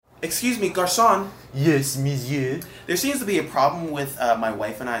Excuse me, garçon. Yes, monsieur. There seems to be a problem with my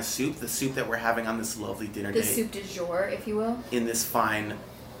wife and I's soup, the soup that we're having on this lovely dinner The date. soup du jour, if you will. In this fine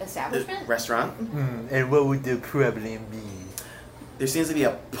Establishment? restaurant. And what would the problem be? There seems to be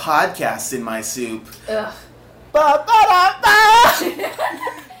a podcast in my soup. Ugh.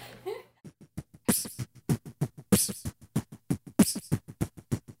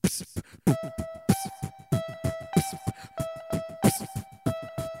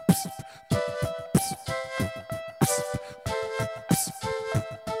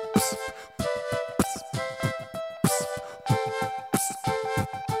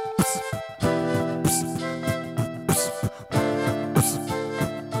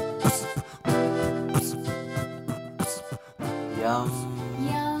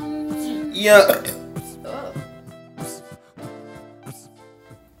 Yum. Yeah. Oh.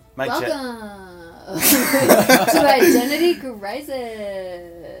 Mic check. Welcome to Identity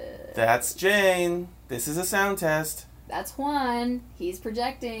Crisis. That's Jane. This is a sound test. That's Juan. He's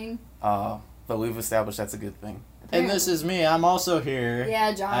projecting. But we've established that's a good thing. And this is me. I'm also here. Yeah,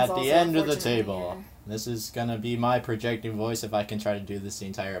 John's at also the end of the unfortunately table. here. This is gonna be my projecting voice if I can try to do this the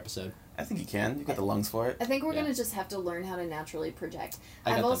entire episode. I think you can. You got the lungs for it. I think we're Yeah. going to just have to learn how to naturally project. I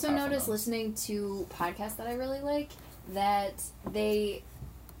got I've them also powerful noticed lungs. listening to podcasts that I really like that they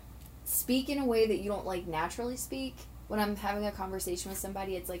speak in a way that you don't like naturally speak. When I'm having a conversation with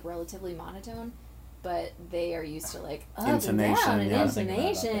somebody, it's like relatively monotone, but they are used to like up Intonation, and down and yeah. I was thinking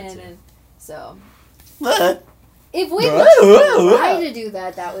about that intonation, too. and so What? if we could try to do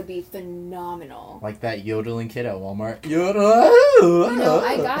that, that would be phenomenal. Like that yodeling kid at Walmart. You know,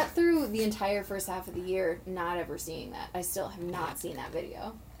 I got through the entire first half of the year not ever seeing that. I still have not seen that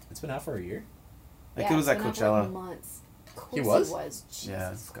video. It's been out for a year. Like it was it's at been out for, like, Coachella. months. Of course He was? Jesus.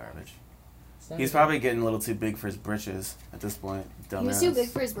 Yeah, it's garbage. It's not He's even- probably getting a little too big for his britches at this point. Dumbass. He was too big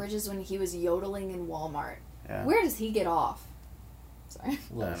for his britches when he was yodeling in Walmart. Yeah. Where does he get off? Sorry.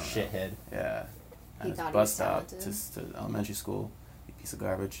 little I don't know. shithead. Yeah. He At thought he bus was stop talented. to elementary school. You piece of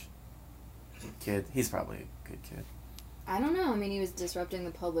garbage. Kid. He's probably a good kid. I don't know. I mean, he was disrupting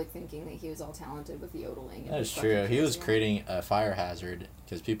the public thinking that he was all talented with yodeling. and That is just fucking true. He was crazy. creating a fire hazard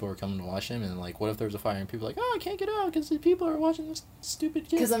because people were coming to watch him, and like, what if there was a fire and people were like, oh, I can't get out because people are watching this stupid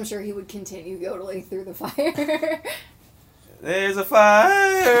kid. Because I'm sure he would continue yodeling through the fire. There's a fire.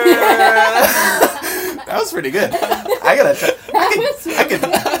 That was pretty good. I gotta try. I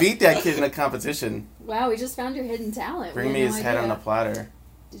could beat that kid in a competition. Wow, we just found your hidden talent. Bring We me had his no head on the idea. platter.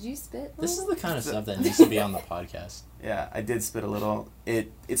 Did you spit? This is Lola? the kind of stuff that needs to be on the podcast. Yeah, I did spit a little.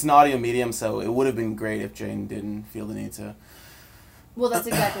 It's an audio medium, so it would have been great if Jane didn't feel the need to. Well, that's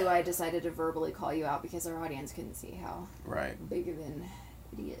exactly why I decided to verbally call you out, because our audience couldn't see how Right. big of an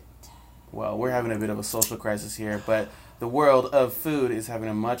idiot. Well, we're having a bit of a social crisis here, but the world of food is having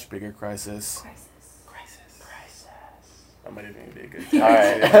a much bigger crisis. Crisis. That might even be a good. All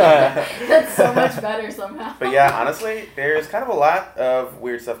right. That's so much better somehow. But yeah, honestly, there's kind of a lot of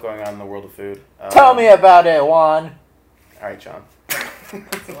weird stuff going on in the world of food. Tell me about it, Juan. All right, John.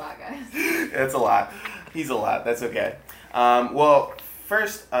 That's a lot, guys. It's a lot. He's a lot. That's okay. Well,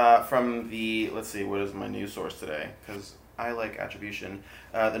 first, from the, let's see, what is my news source today? Because I like attribution.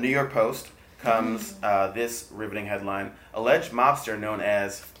 The New York Post comes this riveting headline. Alleged mobster known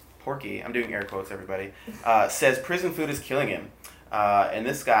as Porky, I'm doing air quotes, everybody, says prison food is killing him. And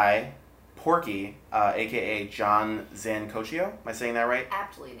this guy, Porky, a.k.a. John Zancoccio, am I saying that right?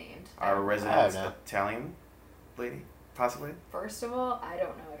 Aptly named. Our resident I don't know. Italian lady, possibly? First of all, I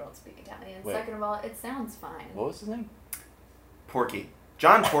don't know. I don't speak Italian. Wait. Second of all, it sounds fine. What was his name? Porky.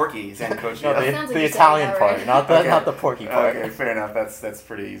 John Porky Zancoccio. No, It sounds like the you're Italian saying that part, right. not the Okay. not the porky part. Okay, fair enough. That's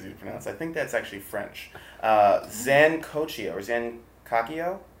pretty easy to pronounce. I think that's actually French. Zancoccio or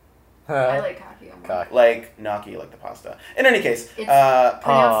Zancoccio, I like Kakio more. Cock. like gnocchi, like the pasta. In any case, It's pronounced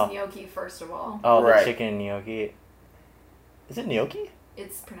Oh. gnocchi, first of all. Oh, Right. the chicken gnocchi. Is it gnocchi?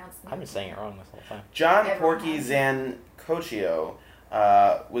 It's pronounced I've been saying it wrong this whole time. John Everyone Porky has. Zancoccio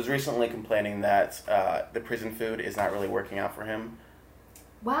was recently complaining that the prison food is not really working out for him.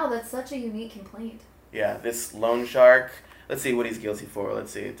 Wow, that's such a unique complaint. Yeah, this loan shark. Let's see what he's guilty for.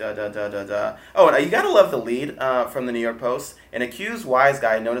 Let's see. Oh, and you gotta love the lead from the New York Post. An accused wise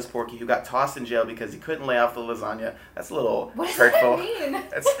guy known as Porky who got tossed in jail because he couldn't lay off the lasagna. That's a little What does hurtful. that mean?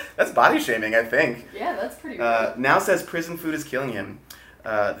 That's body shaming, I think. Yeah, that's pretty rude. Now says prison food is killing him.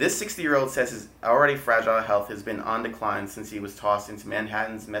 This 60-year-old says his already fragile health has been on decline since he was tossed into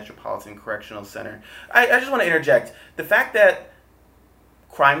Manhattan's Metropolitan Correctional Center. I just want to interject. The fact that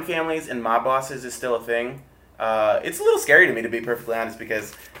crime families and mob bosses is still a thing, it's a little scary to me, to be perfectly honest,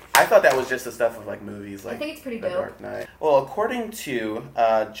 because I thought that was just the stuff of like movies, I like think it's pretty The dope. Dark Knight. Well, according to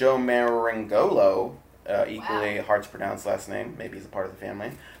Joe Maringolo, equally hard to pronounce last name, maybe he's a part of the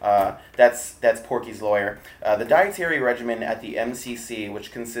family. That's Porky's lawyer. The dietary regimen at the MCC,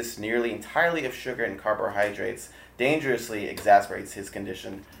 which consists nearly entirely of sugar and carbohydrates, dangerously exacerbates his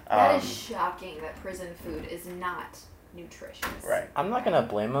condition. That is shocking that prison food is not nutritious. Right. I'm not gonna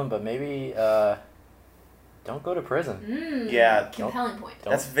blame him, but maybe don't go to prison. Yeah. Compelling point.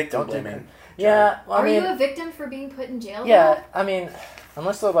 That's victim don't do blaming. Yeah, well, I Are mean, you a victim for being put in jail? yeah, I mean,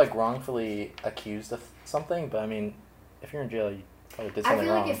 unless they're like wrongfully accused of something, but I mean, if you're in jail, you probably did I something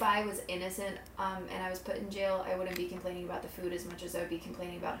feel wrong. like if I was innocent and I was put in jail, I wouldn't be complaining about the food as much as I would be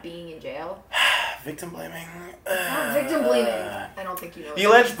complaining about being in jail. Victim blaming. Not victim blaming. I don't think you know. what The that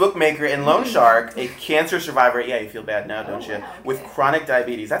alleged bookmaker and loan shark, a cancer survivor. Yeah, you feel bad now, don't you? wow, With okay. chronic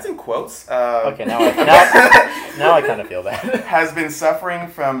diabetes. That's in quotes. Okay, now I kind of feel bad. Has been suffering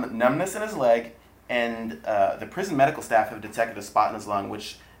from numbness in his leg, and the prison medical staff have detected a spot in his lung,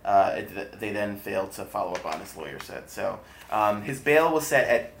 which they then failed to follow up on, his lawyer said. So his bail was set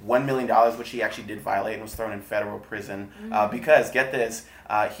at $1 million, which he actually did violate and was thrown in federal prison because, get this,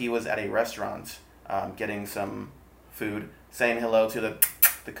 he was at a restaurant getting some food, saying hello to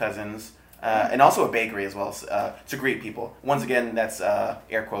the cousins, and also a bakery as well, to greet people. Once again, that's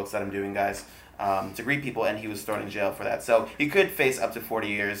air quotes that I'm doing, guys. To greet people, and he was thrown in jail for that. So he could face up to 40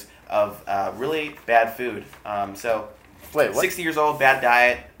 years of really bad food. Wait, what? 60 years old, bad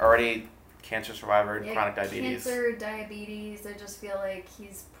diet, already cancer survivor, Yeah, chronic diabetes. Cancer, diabetes. I just feel like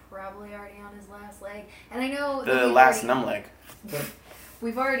he's probably already on his last leg. And I know The that last numb leg.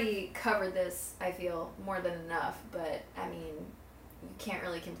 We've already covered this, I feel, more than enough. But, I mean, you can't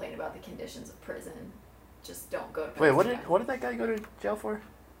really complain about the conditions of prison. Just don't go to prison. Wait, what did that guy go to jail for?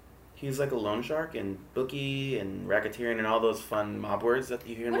 He's like a loan shark and bookie and racketeering and all those fun mob words that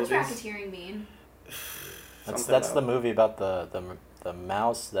you hear in What does movies. racketeering mean? That's the movie about the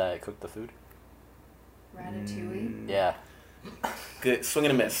mouse that cooked the food. Ratatouille? Yeah. Good. Swing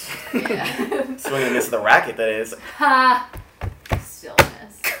and a miss. Yeah. Swing and a miss of the racket, that is. Ha! Still a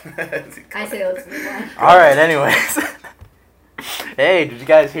miss. I say let's move on. All right. Anyways, hey, did you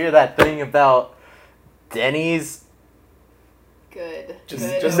guys hear that thing about Denny's? Good. Just-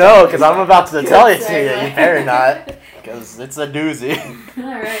 Good. just- No, because I'm about to Good tell it to you. segue. You better not, because it's a doozy.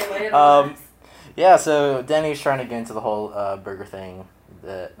 Alright, lay it on us. Yeah, so Denny's trying to get into the whole burger thing,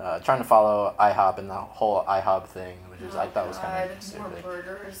 trying to follow IHOP and the whole IHOP thing, which is I thought was kind of More stupid.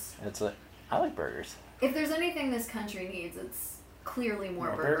 burgers. It's I like burgers. If there's anything this country needs, it's clearly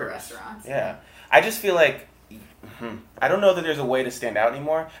more burger restaurants. Yeah. I just feel like, I don't know that there's a way to stand out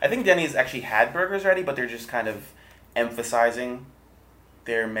anymore. I think Denny's actually had burgers already, but they're just kind of emphasizing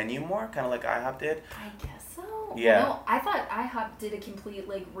their menu more, kind of like IHOP did. I guess so. Yeah. No, I thought IHOP did a complete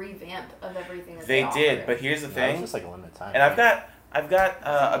revamp of everything that They did, offered. but here's the No, thing. it's just like a limited time. And I've got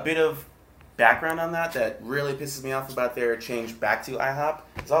a bit of background on that really pisses me off about their change back to IHOP.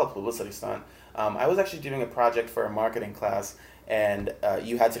 It's all a publicity stunt. I was actually doing a project for a marketing class, and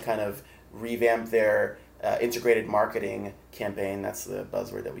you had to kind of revamp their integrated marketing campaign. That's the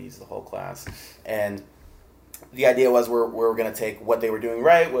buzzword that we use the whole class. And the idea was we're going to take what they were doing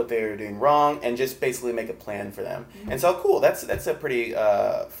right, what they were doing wrong, and just basically make a plan for them. And so, cool, that's a pretty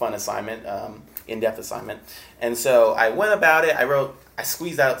fun assignment, in-depth assignment. And so I went about it. I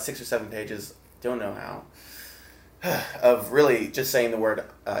squeezed out 6 or 7 pages, don't know how, of really just saying the word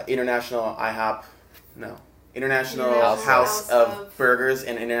International IHOP, International House of Burgers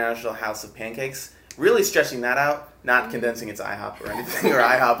and International House of Pancakes. Really stretching that out, not condensing it to IHOP or anything, or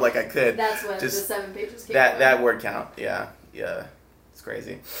IHOP like I could. That's when Just the 7 pages came that word count, yeah, it's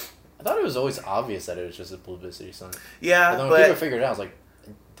crazy. I thought it was always obvious that it was just a publicity stunt. Yeah, But then when people but figured it out, I was like,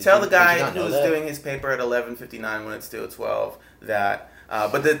 tell the did you guy not know who's that? doing his paper at 11:59 when it's still 12 that.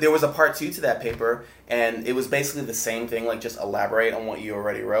 But there was a part 2 to that paper, and it was basically the same thing, like just elaborate on what you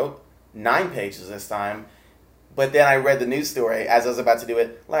already wrote. 9 pages this time. But then I read the news story as I was about to do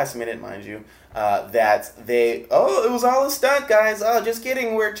it, last minute, mind you, that it was all a stunt, guys. Oh, just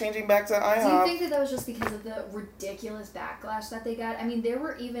kidding. We're changing back to IHOP. Do you think that was just because of the ridiculous backlash that they got? I mean, there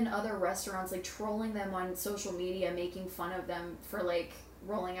were even other restaurants trolling them on social media, making fun of them for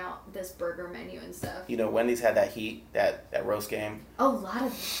rolling out this burger menu and stuff. You know, Wendy's had that heat, that roast game. A lot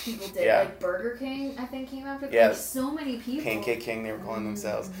of people did. Yeah. Burger King, I think, came after. Yeah. So many people. Pancake King, they were calling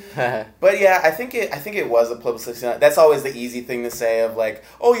themselves. Mhm. But yeah, I think it was a publicity stunt. That's always the easy thing to say of like,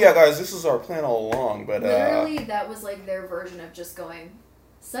 oh yeah, guys, this was our plan all along. But Literally, that was their version of just going,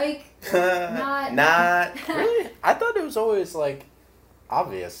 psych, not. Really? I thought it was always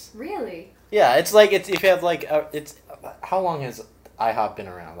obvious. Really? Yeah, it's if you have it's how long has IHOP been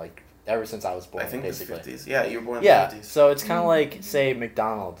around like ever since I was born. I think basically. the 50s. Yeah, you were born in Yeah, the 50s. so it's kind of like say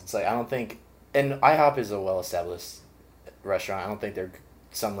McDonald's. It's like I don't think, and IHOP is a well-established restaurant. I don't think they're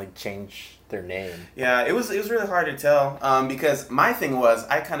suddenly change their name. Yeah, it was really hard to tell because my thing was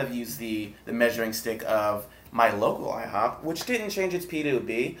I kind of used the measuring stick of my local IHOP, which didn't change its P to a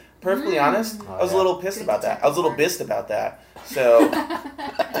B. Perfectly honest, Oh, I was a yeah. little pissed Good about that. I was a little detective pissed about that. So,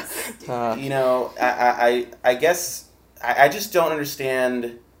 you know, I guess I just don't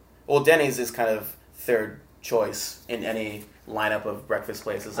understand. Well, Denny's is kind of third choice in any lineup of breakfast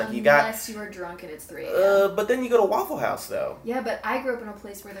places. Like you got, Unless you were drunk and it's 3 a.m. but then you go to Waffle House though. Yeah, but I grew up in a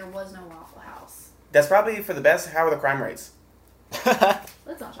place where there was no Waffle House. That's probably for the best. How are the crime rates?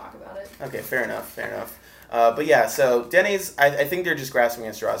 Let's not talk about it. Okay, fair enough. But yeah, so Denny's, I think they're just grasping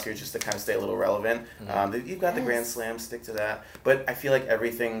at straws here just to kind of stay a little relevant. You've got the Grand Yes. Slam, stick to that. But I feel like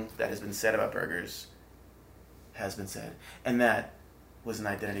everything that has been said about burgers has been said. And that was an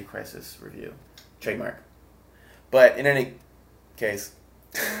identity crisis review. Trademark. But in any case,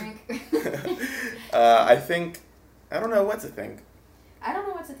 I don't know what to think. I don't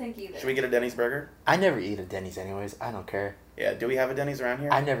know what to think either. Should we get a Denny's burger? I never eat at Denny's anyways. I don't care. Yeah, do we have a Denny's around here?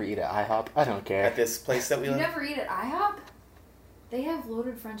 I never eat at IHOP. I don't care. At this place that we You live? never eat at IHOP? They have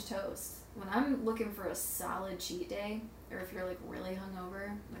loaded French toast. When I'm looking for a solid cheat day, or if you're like really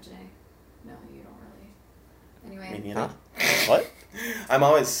hungover, which no, you don't really. Me Anyway, neither. What? I'm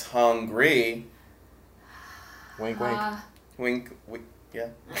always hungry. Wink, wink. Wink, wink. Yeah.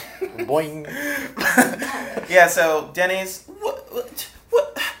 Boing. Yeah. So Denny's,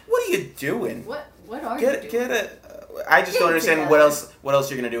 what are you doing? what are you doing? Get a. I just Get don't it understand together. what else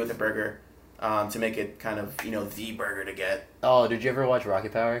you're gonna do with a burger, to make it kind of the burger to get. Oh, did you ever watch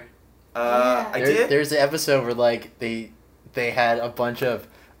Rocket Power? Yeah. I did. There's an episode where like they had a bunch of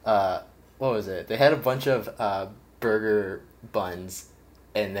what was it? They had a bunch of burger buns,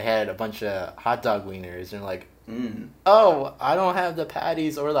 and they had a bunch of hot dog wieners, and like, oh, I don't have the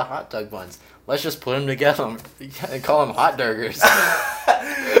patties or the hot dog buns. Let's just put them together and call them hot burgers.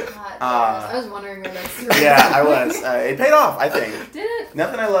 I was wondering where that's Yeah, I was. It paid off, I think. Did it?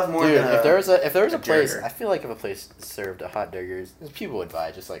 Nothing I love more Dude, than if there was a a place, burger. I feel like if a place served a hot burgers, people would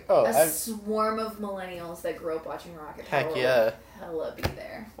buy. Just like, oh, A swarm of millennials that grew up watching Rocket Power. heck yeah. would hella be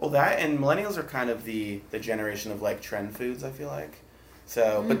there. Well, that and millennials are kind of the generation of like trend foods. I feel like.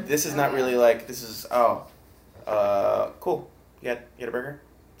 So, but this is not really like this is cool. You get a burger,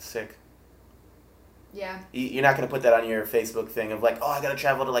 sick. Yeah. You're not gonna put that on your Facebook thing of like, oh, I gotta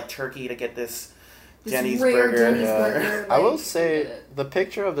travel to like Turkey to get this This Denny's rare burger. Denny's Yeah. burger. I will like, say forget it. the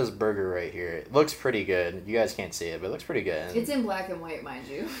picture of this burger right here, it looks pretty good. You guys can't see it, but it looks pretty good. It's in black and white, mind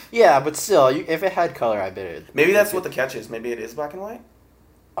you. Yeah, but still, if it had color, I bet it. Maybe that's what the catch is. Maybe it is black and white.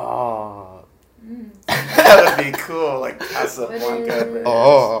 Oh. That would be cool, like Casablanca.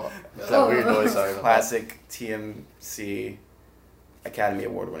 Oh. Is that Oh. weird noise? Sorry about that. Classic TMC Academy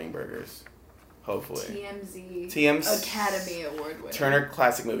Award-winning burgers. Hopefully. TMZ. TMZ. Academy Award winner. Turner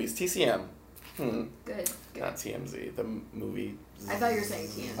Classic Movies. TCM. Good. Not TMZ. The movie. I thought you were saying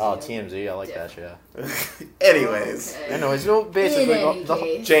TMZ. Oh, TMZ, I like that shit. Anyways. Okay. Anyways, so basically, In any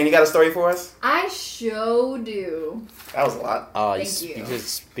case. Jane, you got a story for us? I sure do. That was a lot. oh, Thank you. you just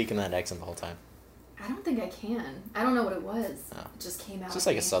speaking that accent the whole time. I don't think I can. I don't know what it was. Oh. It just came out. It's just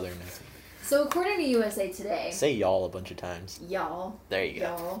of like a me. southern accent. So according to USA Today, Say y'all a bunch of times. y'all, There you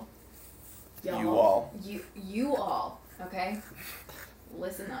go. y'all, You all. you all, okay?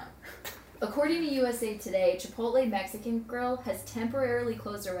 Listen up. According to USA Today, Chipotle Mexican Grill has temporarily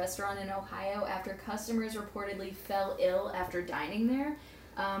closed a restaurant in Ohio after customers reportedly fell ill after dining there.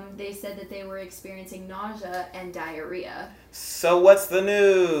 They said that they were experiencing nausea and diarrhea. So what's the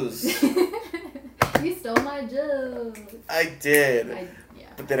news? You stole my joke. I did. Yeah.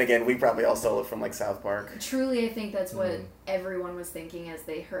 But then again, we probably all stole it from like South Park. Truly, I think that's what everyone was thinking as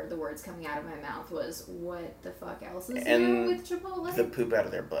they heard the words coming out of my mouth was, what the fuck else is And new with Chipotle? The poop out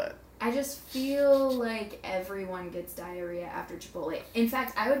of their butt. I just feel like everyone gets diarrhea after Chipotle. In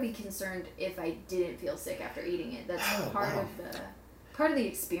fact, I would be concerned if I didn't feel sick after eating it. That's part of the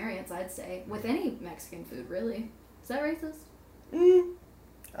experience, I'd say, with any Mexican food, really. Is that racist?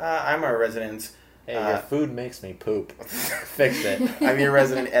 I'm a resident. Hey, your food makes me poop. Fix it. I'm your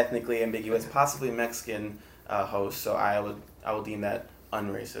resident ethnically ambiguous, possibly Mexican host, so I will deem that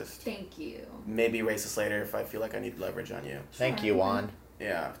unracist. Thank you. Maybe racist later if I feel like I need leverage on you. Thank you, Juan.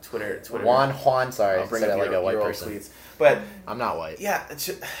 Yeah, Twitter. Juan, sorry. I'll bring Said up it like your, a white your old person. tweets. But I'm not white. yeah,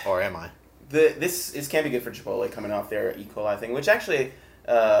 Or am I? this can be good for Chipotle coming off their E. coli thing, which actually.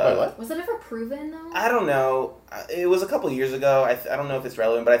 Wait, what? Was it ever proven, though? I don't know. It was a couple years ago. I don't know if it's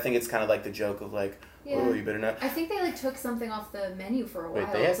relevant, but I think it's kind of like the joke of like, Yeah. Oh, you better not. I think they like took something off the menu for a Wait,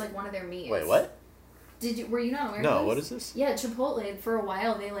 while. they It was have- like one of their meats. Wait, what? Were you not aware of No, this? what is this? Yeah, Chipotle for a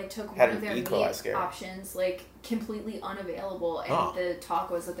while they like took Had one of an their E. coli meat scare. options like completely unavailable, and Oh. the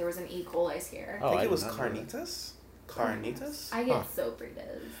talk was that there was an E. coli scare. I Oh, think I it was did not know that. carnitas. Carnitas. I get Huh. so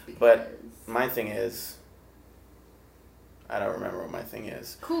Fritos because But my thing is, I don't remember what my thing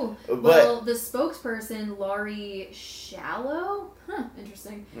is. cool. But- Well, the spokesperson Laurie Shallow,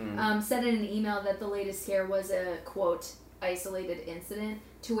 interesting, Mm. said in an email that the latest scare was a quote isolated incident.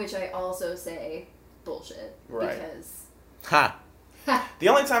 To which I also say bullshit Right. because Ha! The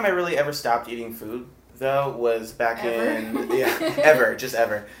only time I really ever stopped eating food, though, was back Ever? just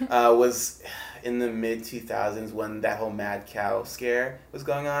ever, was in the mid-2000s when that whole mad cow scare was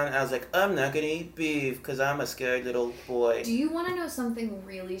going on. And I was like, I'm not going to eat beef because I'm a scared little boy. Do you want to know something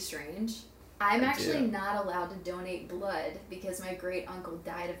really strange? I'm I actually do. not allowed to donate blood because my great uncle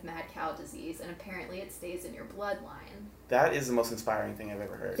died of mad cow disease, and apparently it stays in your bloodline. That is the most inspiring thing I've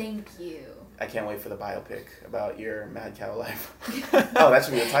ever heard. Thank you. I can't wait for the biopic about your mad cow life. Oh, that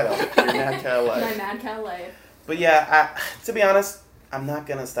should be the title. Your mad cow My life. mad cow life. But yeah, to be honest, I'm not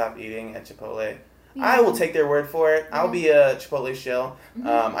going to stop eating at Chipotle. I will take their word for it. I'll be a Chipotle shill.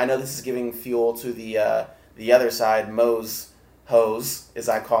 Mhm. I know this is giving fuel to the other side, Moe's hose, as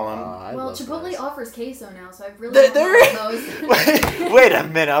I call him. I Well, love Chipotle those. offers queso now, so I really There- don't want those. Wait a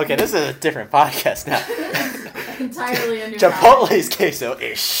minute. Okay, this is a different podcast now. Entirely under Chipotle's queso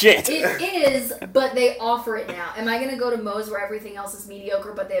is shit. It is, but they offer it now. Am I going to go to Moe's where everything else is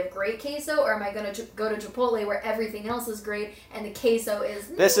mediocre, but they have great queso, or am I going to go to Chipotle where everything else is great and the queso is?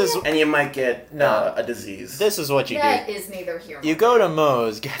 This is And you might get No. a disease. this is what you That do. is neither here nor You go to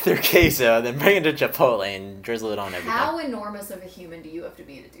Moe's, get their queso, then bring it to Chipotle and drizzle it on everything. How enormous of a human do you have to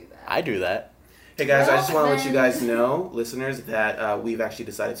be to do that? I do that. Hey guys, I just Well, want to let you then- guys know, listeners, that we've actually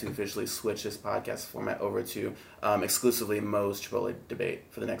decided to officially switch this podcast format over to exclusively Moe's Chipotle debate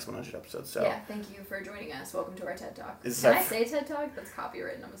for the next 100 episodes. So Yeah, thank you for joining us. Welcome to our TED Talk. This is Can our I say TED Talk? That's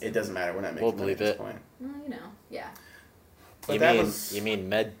copywritten. I'm assuming. it doesn't matter. We're not making We'll money at believe this it. point. Well, you know, yeah. But You that mean was- you mean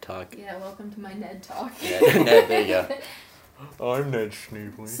med talk? Yeah, welcome to my Ned Talk. Yeah, Ned, there you go. I'm Ned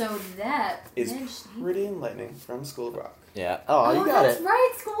Schneebly. So that Is Ned Schneebly- pretty enlightening from School of Rock. Yeah. Oh, you got that's it.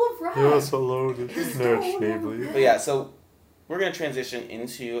 right, School of Rock. hello. This is Ned Schneebly. But yeah, so we're going to transition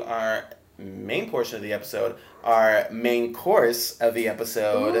into our main portion of the episode, our main course of the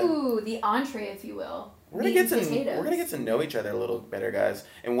episode. Ooh, the entree, if you will. We're gonna Meat get and to potatoes. we're gonna get to know each other a little better, guys.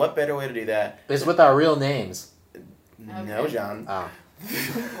 And what better way to do that? It's with our real names. No, John. Oh.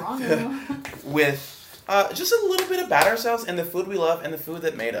 Wrong. With just a little bit about ourselves and the food we love and the food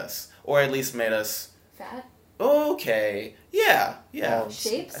that made us, or at least made us Fat. okay. Yeah. Well,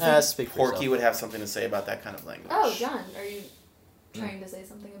 Shapes. Speak for Porky yourself. would have something to say about that kind of language. Oh, John, are you trying to say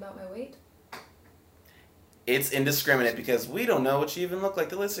something about my weight? It's indiscriminate because we don't know what you even look like.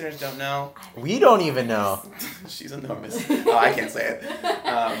 The listeners don't know. We don't even know. She's enormous. Oh, I can't say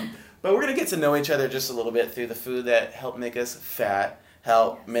it. But we're going to get to know each other just a little bit through the food that helped make us fat,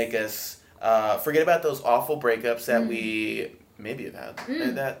 help make us forget about those awful breakups that we maybe have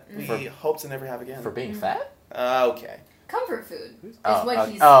had, that we hope to never have again. For being fat? Okay. Comfort food is Oh, what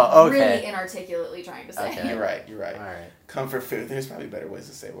okay. he's Oh, okay. really inarticulately trying to say. Okay. You're right. You're right. All right. Comfort food. There's probably better ways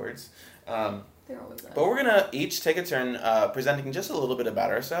to say words. They're always But we're going to each take a turn presenting just a little bit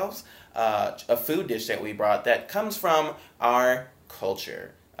about ourselves, a food dish that we brought that comes from our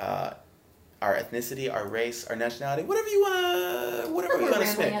culture, our ethnicity, our race, our nationality, whatever you want to We're spin.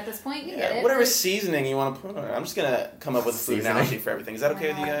 rambling at this point. You get it. Whatever Like, seasoning you want to put on it. I'm just going to come up with a food Seasoning. analogy for everything. Is that oh my okay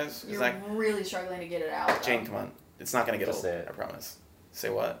with you God. guys? Is You're that, really struggling to get it out. Jane, come on. It's not going to get Just old, say it. I promise. Say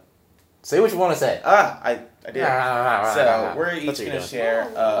what? Say what you want to say. I did. So we're That's each what going you're to share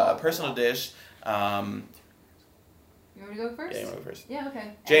a personal dish. You want me to go first? Yeah, you want to go first. Yeah,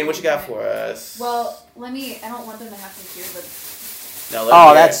 okay. Jane, what you got for us? Well, I don't want them to have to hear, but No, let me Oh,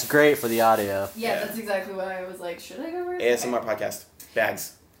 hear that's it. great for the audio. yeah, Yeah. that's exactly what I was like. Should I go first? ASMR podcast.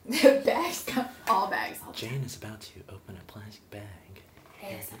 Bags. Okay. Bags. All bags. All Jane is about to open a plastic bag.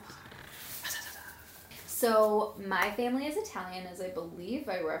 ASMR. So, my family is Italian, as I believe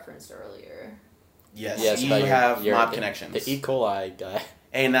I referenced earlier. Yes, Yes, you but have you're- mob connections. The E. coli guy.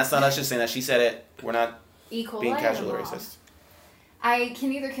 Hey, and that's not us just saying that. She said it. We're not E. coli being or casually mob? racist. I can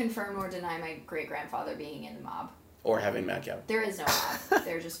neither confirm nor deny my great-grandfather being in the mob. Or having mad cow. There is no mob.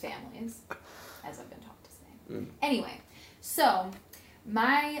 They're just families, as I've been taught to say. Mm. Anyway, so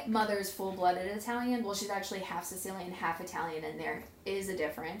my mother's full-blooded Italian. Well, she's actually half Sicilian, half Italian, and there is a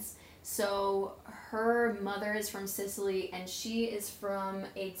difference. So her mother is from Sicily, and she is from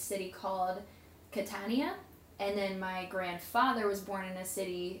a city called Catania, And then my grandfather was born in a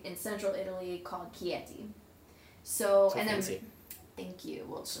city in central Italy called Chieti. So and fancy. then, thank you.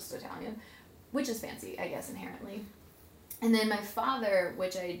 Well, it's just Italian, which is fancy, I guess, inherently. And then my father,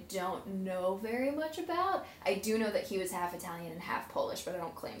 which I don't know very much about, I do know that he was half Italian and half Polish, but I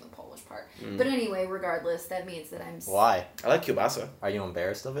don't claim the Polish part. But anyway, regardless, that means that I'm... Why? I like kielbasa. Are you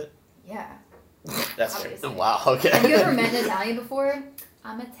embarrassed of it? Yeah. That's fair. Obviously. Wow, okay. Have you ever met an Italian before?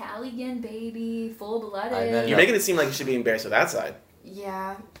 I'm Italian, baby. Full-blooded. You're making it seem like you should be embarrassed with that side.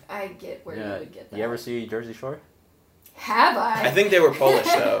 Yeah, I get where you would get that. You ever see Jersey Shore? Have I? I think they were Polish,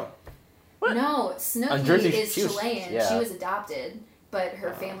 though. No, On Snooki Jersey, is she was- Chilean. yeah. She was adopted, but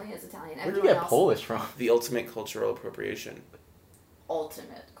her family is Italian. Where'd you Everyone get else, Polish from? The ultimate cultural appropriation.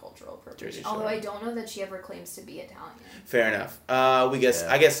 ultimate cultural appropriation. Jersey Shore. Although I don't know that she ever claims to be Italian. Fair enough.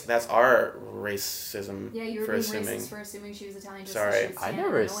 I guess that's our racism Yeah, you were for being assuming. racist for assuming she was Italian. Just Sorry. She was I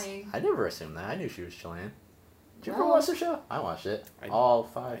annoying. never assumed that. I knew she was Chilean. Did you ever Well- watch the show? I watched it. All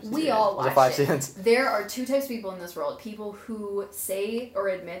 5 seasons. We all Was it watched 5 it. seasons? There are two types of people in this world: people who say or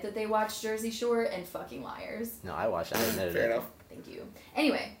admit that they watch Jersey Shore, and fucking liars. No, I watched it. I admitted Fair it. enough. Thank you.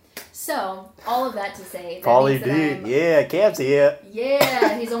 Anyway, so all of that to say, that Pauly means that D. I'm- Yeah, Cam's here.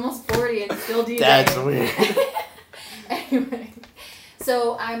 Yeah, he's almost 40 and still DJing. That's weird. Anyway,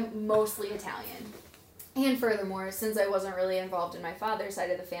 so I'm mostly Italian. And furthermore, since I wasn't really involved in my father's side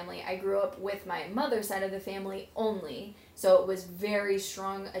of the family, I grew up with my mother's side of the family only. So it was very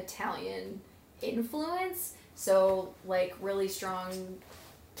strong Italian influence. So, like, really strong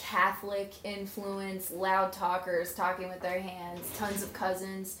Catholic influence, loud talkers, talking with their hands, tons of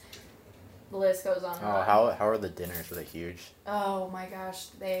cousins. The list goes on and Oh, on. how are the dinners? Were they huge? Oh my gosh,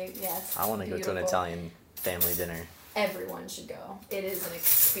 yes. I want to go to an beautiful. Italian family dinner. Everyone should go. It is an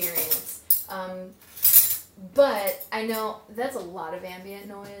experience. But I know that's a lot of ambient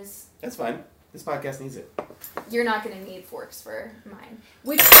noise. That's fine. This podcast needs it. You're not going to need forks for mine.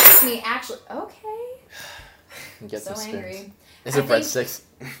 Which makes me actually... Okay. Get So some spoons. angry. Is I it breadsticks?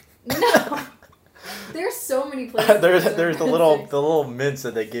 No. There's so many places. there's the little mints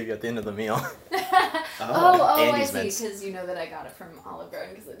that they give you at the end of the meal. Oh, Andy's I see. mints. Because you know that I got it from Olive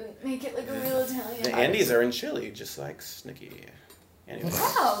Garden because I didn't make it like a real Italian. The Andes are in Chile, just like Snicky. Anyway,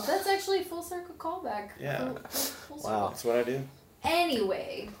 Wow, that's actually a full circle callback. Yeah. Full Wow. circle. that's what I do.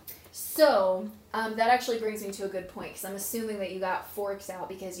 Anyway, so that actually brings me to a good point because I'm assuming that you got forks out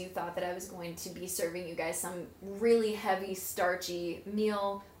because you thought that I was going to be serving you guys some really heavy, starchy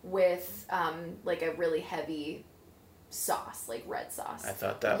meal with like a really heavy sauce, like red sauce. I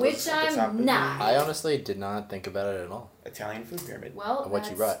thought that Which was at the I'm top of the not. I honestly did not think about it at all. Italian food pyramid. Well, What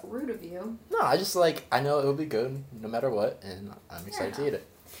that's you brought? rude of you. No, I just I know it will be good no matter what, and I'm excited to eat it.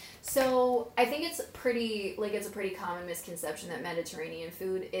 So I think it's a pretty common misconception that Mediterranean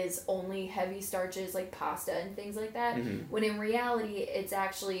food is only heavy starches like pasta and things like that. Mhm. When in reality, it's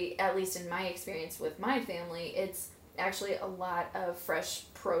actually, at least in my experience with my family, it's actually a lot of fresh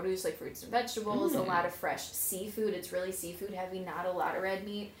produce like fruits and vegetables, a lot of fresh seafood. It's really seafood heavy, not a lot of red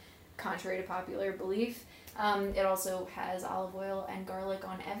meat, contrary to popular belief. It also has olive oil and garlic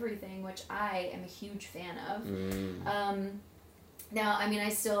on everything, which I am a huge fan of. Now, I mean, I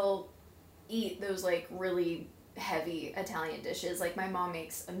still eat those, like, really heavy Italian dishes. Like, my mom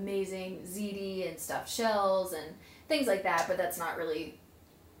makes amazing ziti and stuffed shells and things like that, but that's not really,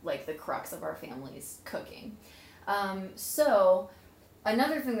 like, the crux of our family's cooking. So,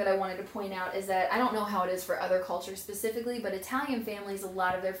 another thing that I wanted to point out is that I don't know how it is for other cultures specifically, but Italian families, a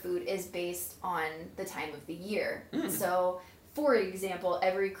lot of their food is based on the time of the year. So, for example,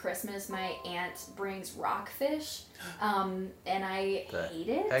 every Christmas my aunt brings rockfish, and I hate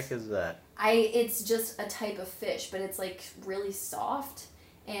it. Heck is that? It's just a type of fish, but it's like really soft,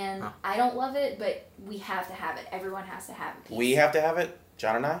 and I don't love it, but we have to have it. Everyone has to have a piece. We have to have it,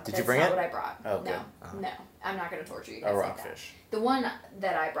 John and I. Did you That's bring not it? what I brought. Oh, no, good. no, I'm not gonna torture you guys A like that. rockfish. The one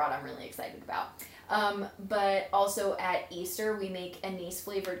that I brought, I'm really excited about. But also at Easter, we make anise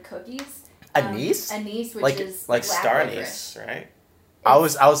flavored cookies. Anise? Anise, which Like- is Like black star licorice. anise, right? I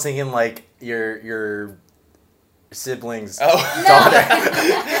was thinking like your siblings' Oh.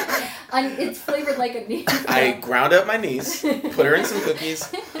 No. It's flavored like anise. I ground up my niece, put her in some cookies,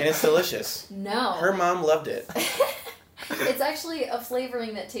 and it's delicious. No. Her mom loved it. It's actually a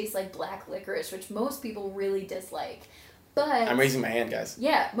flavoring that tastes like black licorice, which most people really dislike. But I'm raising my hand, guys.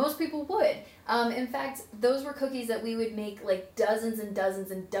 yeah, most people would. In fact, those were cookies that we would make like dozens and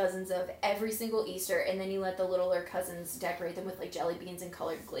dozens and dozens of every single Easter, and then you let the littler cousins decorate them with like jelly beans and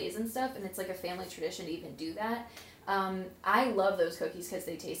colored glaze and stuff, and it's like a family tradition to even do that. I love those cookies because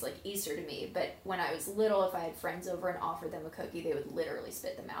they taste like Easter to me, but when I was little, if I had friends over and offered them a cookie, they would literally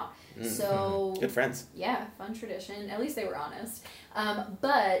spit them out. So Good friends. yeah, fun tradition. At least they were honest.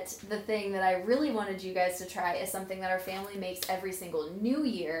 But the thing that I really wanted you guys to try is something that our family makes every single New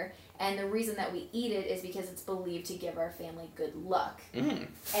Year, and the reason that we eat it is because it's believed to give our family good luck. Mm.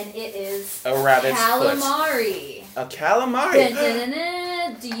 And it is A rabbit's calamari. foot. A calamari. Dun, dun, dun,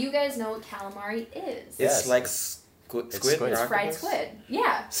 dun. Do you guys know what calamari is? It's Yes. like It's squid. squid. or It's fried octopus? squid.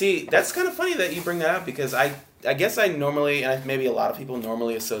 Yeah. See, that's kind of funny that you bring that up because I guess I normally, and maybe a lot of people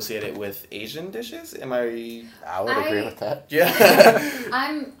normally associate it with Asian dishes. Am I? I would agree with that. Yeah.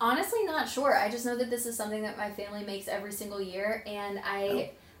 I'm honestly not sure. I just know that this is something that my family makes every single year, and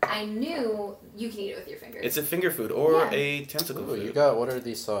I knew you can eat it with your fingers. It's a finger food or Yeah. a tentacle Ooh, food. you got, what are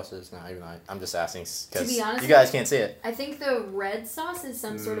these sauces now? Even I'm just asking To because be honest you guys can't see it. I think the red sauce is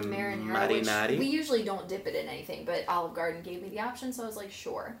some sort of marinara, which Marinara? we usually don't dip it in anything, but Olive Garden gave me the option, so I was like,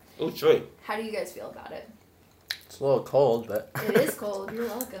 sure. Oh, joy. How do you guys feel about it? It's a little cold, but It is cold. You're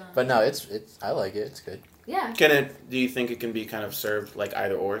welcome. but no, it's I like it. It's good. Yeah. Do you think it can be kind of served like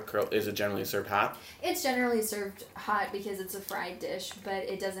either or? Is it generally served hot? It's generally served hot because it's a fried dish, but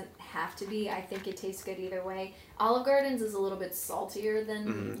it doesn't have to be. I think it tastes good either way. Olive Garden's is a little bit saltier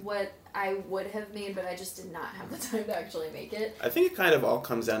than what I would have made, but I just did not have the time to actually make it. I think it kind of all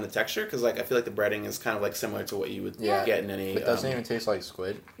comes down to texture because like I feel like the breading is kind of like similar to what you would Yeah. get in any. It doesn't even taste like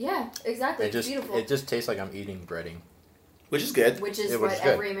squid. Yeah, exactly. It It's just beautiful. it just tastes like I'm eating breading. Which is good. Which is It what was good.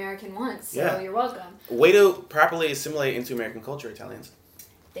 every American wants, so Yeah. you're welcome. Way to properly assimilate into American culture, Italians.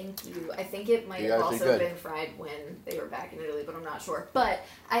 Thank you. I think it might You have guys did also good. been fried when they were back in Italy, but I'm not sure. But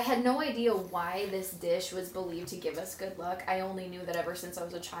I had no idea why this dish was believed to give us good luck. I only knew that ever since I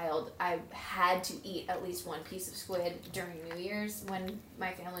was a child, I had to eat at least one piece of squid during New Year's when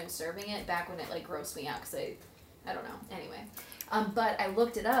my family was serving it, back when it like grossed me out because I don't know. Anyway, but I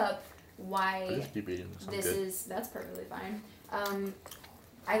looked it up why I just keep eating this. I'm this good. is, that's perfectly fine.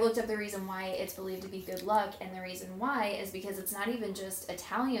 I looked up the reason why it's believed to be good luck, and the reason why is because it's not even just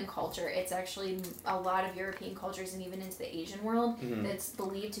Italian culture, it's actually a lot of European cultures and even into the Asian world that's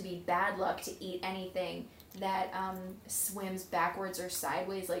believed to be bad luck to eat anything that swims backwards or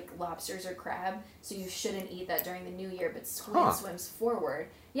sideways, like lobsters or crab. So you shouldn't eat that during the new year, but squid swims forward.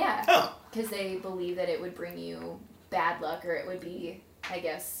 Yeah, Oh. because they believe that it would bring you bad luck, or it would be, I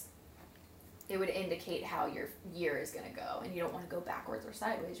guess, it would indicate how your year is going to go, and you don't want to go backwards or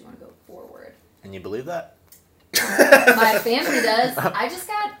sideways, you want to go forward. And you believe that? My family does. I just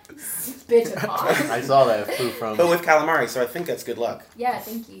got spit upon. I saw that it flew from. But with calamari, so I think that's good luck. Yeah,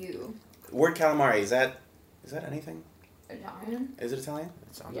 thank you. Word calamari, is that anything? Italian? Is it Italian?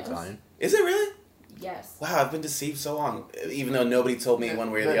 It sounds Yes. Italian. Is it really? Yes. Wow, I've been deceived so long, even though nobody told me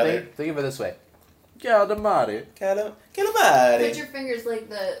one way or the But other. Think of it this way. Calamari. Calamari. Put your fingers like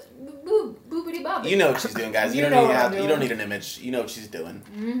the boopity bobbity. You know what she's doing, guys. You You don't know need what I'm you don't doing. need an image. You know what she's doing.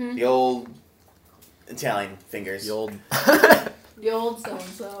 Mm-hmm. The old Italian fingers. The old. The old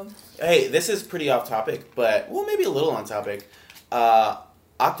so-and-so. Hey, this is pretty off topic, but well, maybe a little on topic.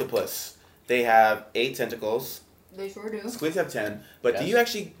 Octopus. They have 8 tentacles. They sure do. Squids have 10. But do Yes. you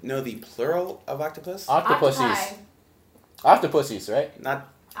actually know the plural of octopus? Octopussies. Octopussies, right? Not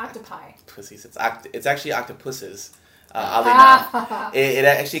Octopi. pussies. It's actually octopuses. Oddly enough. Ah. It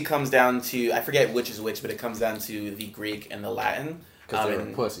actually comes down to, I forget which is which, but it comes down to the Greek and the Latin. Because they're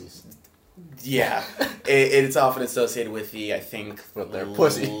and- pussies. Yeah. It's often associated with the, I think... With their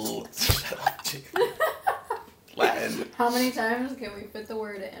pussies. Shut up, Jake. Latin. How many times can we fit the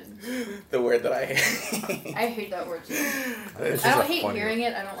word in? The word that I hate. I hate that word too. It's I just don't a hate funny hearing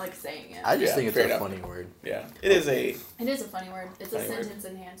it, I don't like saying it. I just Yeah, think it's fair a enough. funny word. Yeah. It is a... It is a funny word. It's Funny a word. sentence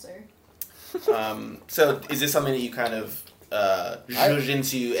enhancer. So is this something that you kind of zhuzh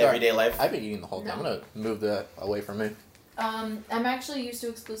into everyday life? I've been eating the whole thing. No. I'm gonna move that away from me. I'm actually used to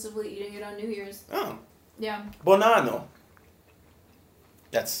exclusively eating it on New Year's. Oh. Yeah. Bonanno.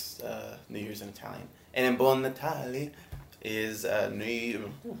 That's New Year's in Italian. And then Buon Natale is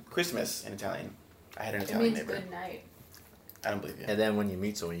Christmas in Italian. I had an It Italian means neighbor. good night. I don't believe you. And then when you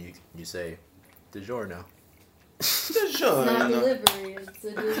meet someone, you say, "DiGiorno." It's not Buongiorno. delivery, it's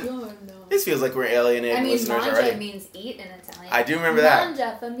a DiGiorno. This feels like we're alienating I mean, listeners mangia already. means eat in Italian. I do remember that.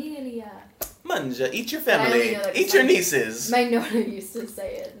 Mangia familia. Mangia, eat your I only family, know that eat 'cause your my- nieces. My nonna used to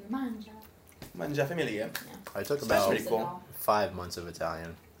say it. Mangia. Mangia familia. I took That's about pretty cool. 5 months of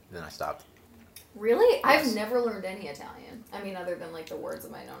Italian, then I stopped. Really? Yes. I've never learned any Italian. I mean, other than like the words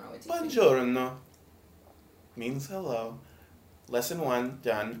of my don't know what teaching. Buongiorno means hello. Lesson 1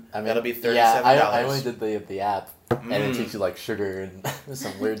 done. I mean, That'll be $37. Yeah, I only did the app, and it Mm. teaches you like sugar and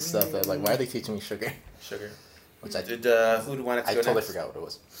some weird stuff. That like, why are they teaching me sugar? Sugar. Which I Did who wanted to I go totally next? forgot what it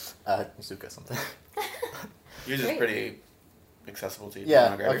was. Zuka something. Yours is Great. pretty accessible to you.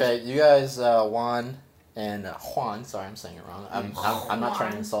 Yeah. Margaritas. Okay. You guys, Juan and Juan. Sorry, I'm saying it wrong. I'm not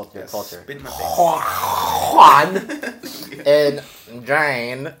trying to insult your Yes, culture. spit in my face. Juan and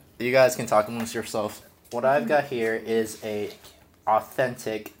Jane. You guys can talk amongst yourself. What I've got here is a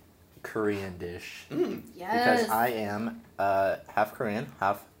authentic Korean dish Mm. Yes. because I am half Korean,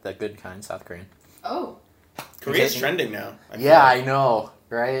 half the good kind, South Korean. Oh, Korea's Okay. trending now. I feel Yeah, like. I know,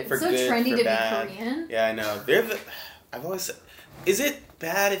 right? For so good, trendy for to bad. be Korean. Yeah, I know. They're the. I've always said, is it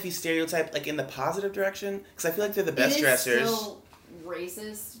bad if you stereotype like in the positive direction? Because I feel like they're the best it is dressers. still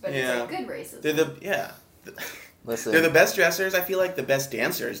racist, but Yeah. it's like good racism. They're the Listen, They're the best dressers. I feel like the best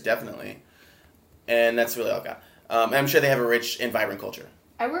dancers, definitely. And that's really all I got. And I'm sure they have a rich and vibrant culture.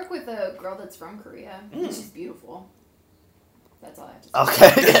 I work with a girl that's from Korea. Mm. And she's beautiful. That's all I have to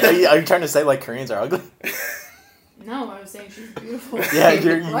say. okay. Are you trying to say like Koreans are ugly? No, I was saying she's beautiful.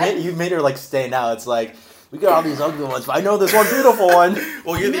 Yeah, What? you made her like stand out. It's like we got all these ugly ones, but I know this one beautiful one.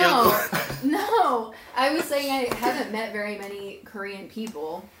 Well, you're the No, no. I was saying I haven't met very many Korean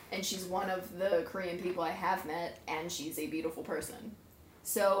people, and she's one of the Korean people I have met, and she's a beautiful person.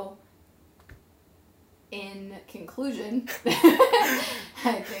 So, in conclusion,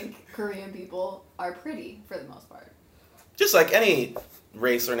 I think Korean people are pretty for the most part. Just like any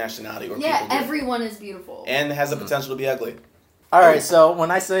race or nationality or Yeah, people do. everyone is beautiful. And has the potential to be ugly. All right, so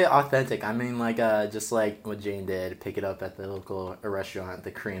when I say authentic, I mean like just like what Jane did, pick it up at the local restaurant,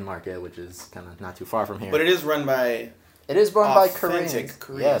 the Korean market, which is kind of not too far from here. But it is run by... It is run by authentic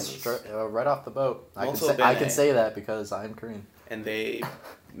Koreans. Yes, Koreans. right off the boat. I Also can Bene. say that because I'm Korean. And they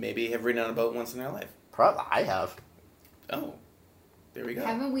maybe have ridden on a boat once in their life. I have. Oh. There we go.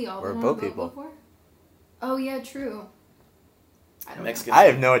 Haven't we all We're been on a boat boat people. before? Oh, yeah, true. I don't Mexicans. I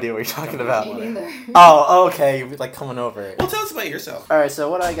have no idea what you're talking about. know. Me neither. Oh, okay, like coming over. Well, tell us about yourself. All right, so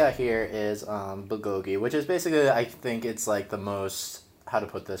what I got here is bulgogi, which is basically, I think it's like the most, how to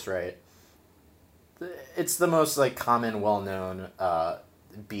put this right, it's the most like common, well-known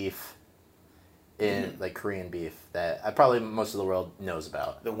beef in like Korean beef that probably most of the world knows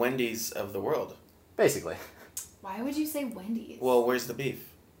about. The Wendy's of the world. Basically, Why would you say Wendy's? Well, where's the beef?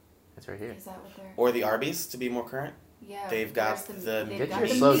 it's right here. Is that what they're... Or the Arby's, to be more current? Yeah, They've got where's the- they've Get got your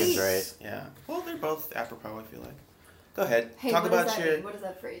the slogans meat. right. Yeah. Well, they're both apropos, I feel like. Go ahead. Hey, Talk what about does that your... mean? What does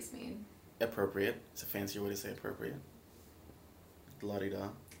that phrase mean? Appropriate. It's a fancier way to say appropriate. La-di-da.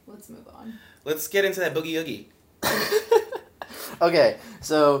 Let's move on. Let's get into that boogie oogie. Okay,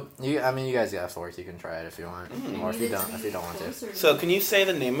 so you guys got forks. You can try it if you want, Mm. or I if need you it don't, to if be you don't want to. closer to So, me. can you say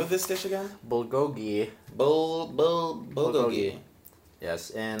the name of this dish again? Bulgogi. Bulgogi.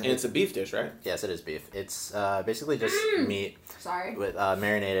 Yes, and And it's a beef dish, right? yes, it is beef. It's basically just meat Sorry. with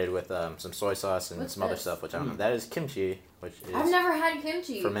marinated with some soy sauce and What's some other this? stuff. Which Mm. that is kimchi, which is I've never had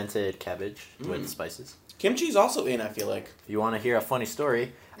kimchi. fermented cabbage Mm. with spices. Kimchi's also in, I feel like. If you want to hear a funny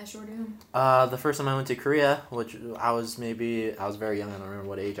story, I sure do. the first time I went to Korea, which I was very young. I don't remember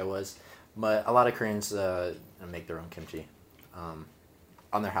what age I was, but a lot of Koreans make their own kimchi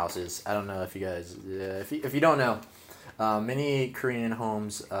on their houses. I don't know if you guys, if you don't know, many Korean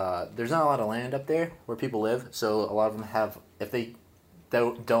homes, there's not a lot of land up there where people live, so a lot of them have, if they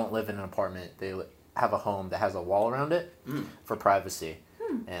don't live in an apartment, they have a home that has a wall around it Mm. for privacy,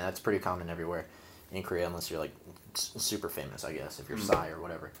 and that's pretty common everywhere in Korea, unless you're like super famous, I guess, if you're Psy or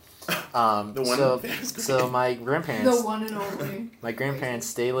whatever. The one so, famous so Korean. my grandparents, The one and only. my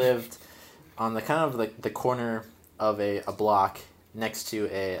grandparents, they lived on the kind of the corner of a block next to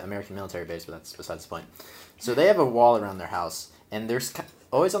a American military base, but that's besides the point. So they have a wall around their house, and there's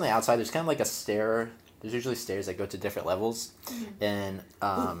always on the outside. There's kind of like a stair. There's usually stairs that go to different levels, and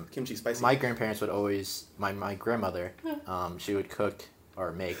Ooh, kimchi spicy. my grandparents would always my grandmother, she would cook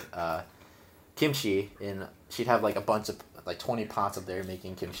or make kimchi, and she'd have like a bunch of like 20 pots up there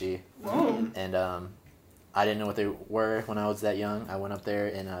making kimchi. Whoa. And I didn't know what they were when I was that young. I went up there,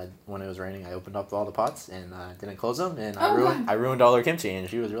 and when it was raining, I opened up all the pots and didn't close them, and Oh, I ruined all her kimchi, and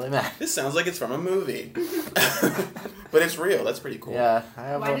she was really mad. This sounds like it's from a movie. But it's real. That's pretty cool. Yeah, I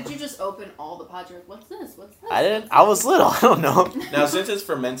have. Why did you just open all the pots? You're like, what's this? What's this? I didn't. I was little. I don't know. Now, since it's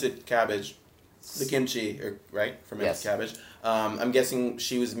fermented cabbage, the kimchi, right? Fermented Yes. cabbage. I'm guessing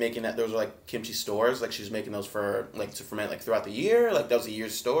she was making that. Those were like kimchi stores. Like she was making those for like to ferment like throughout the year. Like that was a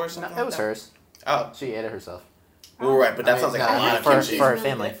year's store or No, something. it was like that? hers. Oh, She ate it herself. well, right. But that I sounds mean, like a no, lot of for- kimchi. for her Really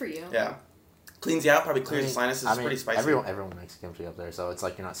family. Good for you. Yeah. Cleans you out, probably clears the sinuses. It's pretty spicy. Everyone makes kimchi up there, so it's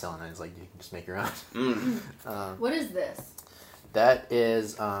like you're not selling it. It's like you can just make your own. What is this? That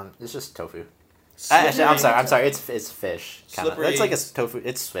is it's just tofu. Slippery. Actually, I'm sorry. It's fish. Kinda. Slippery. It's like a tofu.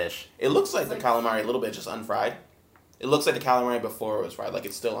 It's fish. It looks like the calamari a little bit, just unfried. It looks like the calamari before it was fried, like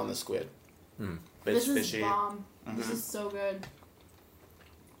it's still on the squid. Mm. But This it's is fishy. bomb. Mhm. This is so good.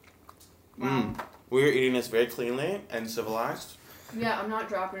 Wow. Mm. We're eating this very cleanly and civilized. Yeah, I'm not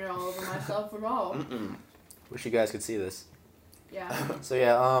dropping it all over myself at all. Mm-mm. Wish you guys could see this. Yeah. So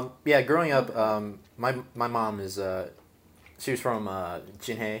yeah, growing up, my mom is she was from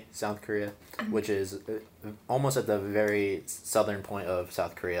Jinhae, South Korea, which is almost at the very southern point of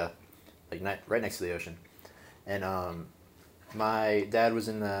South Korea, like right next to the ocean, and my dad was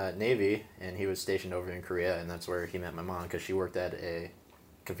in the Navy and he was stationed over in Korea, and that's where he met my mom because she worked at a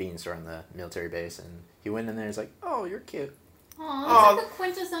convenience store on the military base, and he went in there and was like, "Oh, you're cute." Aw, it's like a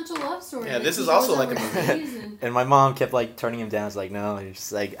quintessential love story. Yeah, Like, this he is also goes like a overseas movie. and- And my mom kept like turning him down. It's like, no, and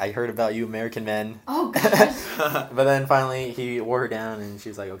she's like, I heard about you American men. Oh gosh. But then finally he wore her down, and she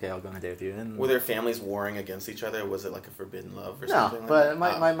was like, okay, I'll go on a date with you. And Were their families warring against each other? Was it like a forbidden love or no, something? but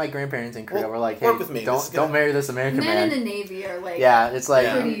like my grandparents in Korea Well, were like, hey, work with me. This is don't gonna- marry this American Men man. in the Navy are like. Yeah, it's like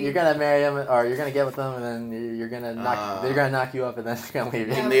Yeah. you're gonna marry him, or you're gonna get with them, and then you're gonna knock. They're gonna knock you up, and then they're gonna leave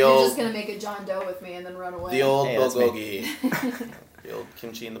you. Yeah, the you're old- just gonna make a John Doe with me and then run away. The old Hey, that's me. bulgogi. The old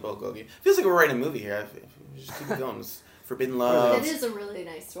kimchi and the bulgogi. Feels like we're writing a movie here. Just keep it going. It's forbidden love. It is a really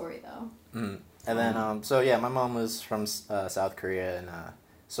nice story though. Mm. And then so yeah, my mom was from South Korea, and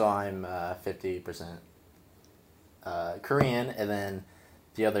so I'm 50% Korean, and then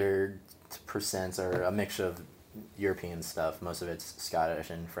the other percents are a mixture of European stuff. Most of it's Scottish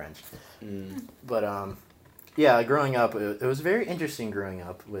and French. Mm. But yeah, growing up, it was very interesting growing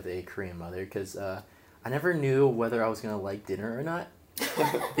up with a Korean mother because I never knew whether I was gonna like dinner or not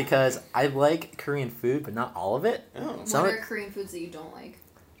because I like Korean food, but not all of it. Oh. Some What of are Korean foods that you don't like?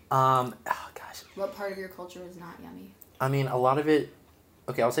 oh gosh, What part of your culture is not yummy? I mean a lot of it.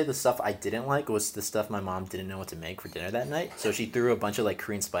 Okay, I'll say the stuff I didn't like was the stuff my mom didn't know what to make for dinner that night. So she threw a bunch of like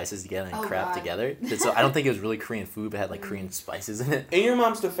Korean spices together and Oh, crap God. together. So I don't think it was really Korean food, but had like Korean spices in it. In your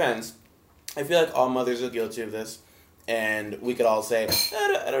mom's defense, I feel like all mothers are guilty of this, and we could all say,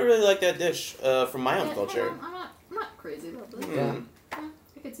 I don't really like that dish from my own Yeah, culture. I'm not crazy about this. Yeah. Mm.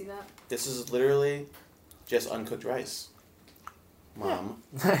 I could see that. This is literally just uncooked rice. Mom.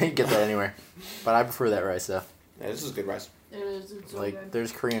 I didn't get that anywhere, but I prefer that rice though. Yeah, this is good rice. It is. It's so Like good.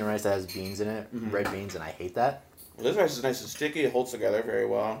 there's Korean rice that has beans in it, Mhm. red beans, and I hate that. Well, this rice is nice and sticky. It holds together very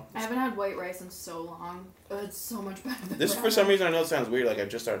well. I haven't had white rice in so long. It's so much better than This, brown for some rice. reason, I know it sounds weird. Like I've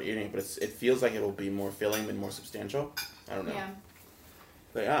just started eating it, but it feels like it will be more filling and more substantial. I don't know. Yeah.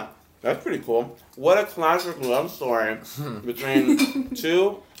 But yeah, that's pretty cool. What a classic love story between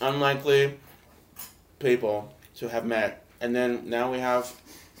two unlikely people to have met, and then now we have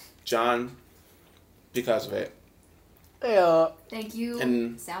John because of it. Yeah. Thank you,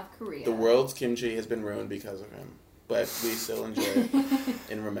 And South Korea. The world's kimchi has been ruined because of him, but we still enjoy it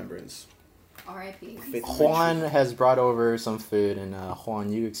in remembrance. R.I.P. Faithful Juan Richie. has brought over some food, and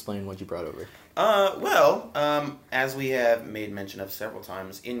Juan, you explain what you brought over. As we have made mention of several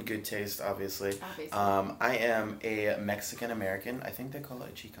times, in good taste, obviously. Obviously. I am a Mexican American. I think they call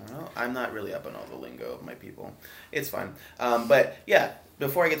it Chicano. I'm not really up on all the lingo of my people. It's fine. But yeah,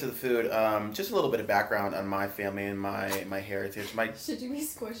 before I get to the food, just a little bit of background on my family and my heritage. Should you be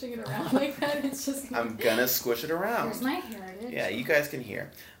squishing it around like that? It's just. I'm gonna squish it around. Here's my heritage. Yeah, you guys can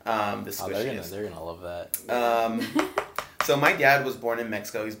hear the Oh, squishiness. they're gonna love that. So my dad was born in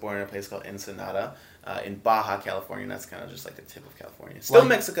Mexico. He's born in a place called Ensenada, in Baja, California. And that's kind of just like the tip of California. Still Like-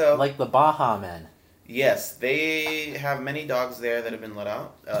 Mexico. Like the Baja Men. Yes, they have many dogs there that have been let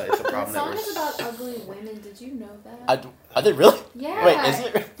out. It's a The problem that song we're. is about ugly women. Did you know that? I did really. Yeah. Wait, is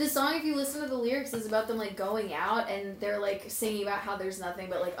it? The song, if you listen to the lyrics, is about them like going out and they're like singing about how there's nothing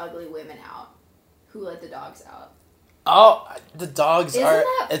but like ugly women out who let the dogs out. Oh, the dogs Isn't are.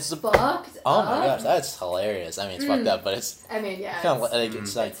 that It's the. Fucked Oh my up? gosh, that's hilarious. I mean, it's fucked up, but it's I mean, yeah. kind of it's- like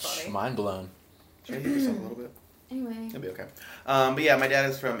it's like It's funny. mind blown. Should I hear yourself a little bit? Anyway. It'll be okay. But yeah, my dad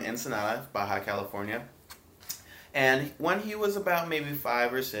is from Ensenada, Baja, California. And when he was about maybe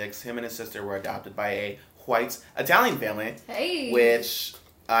 5 or 6, him and his sister were adopted by a white Italian family, Hey. which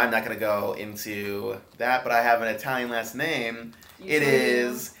I'm not going to go into that, but I have an Italian last name. You It sure do.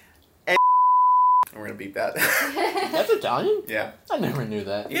 is... We're going to beat that. That's a Italian? Yeah. I never knew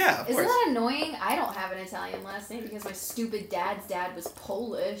that. Yeah, of Isn't course. that annoying? I don't have an Italian last name because my stupid dad's dad was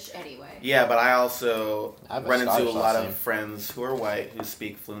Polish anyway. Yeah, but I also I have a run into a Scottish lot last of name. friends who are white who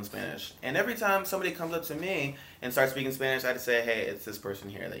speak fluent Spanish. And every time somebody comes up to me and starts speaking Spanish, I just say, hey, it's this person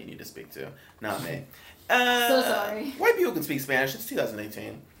here that you need to speak to, not me. So sorry. White people can speak Spanish. It's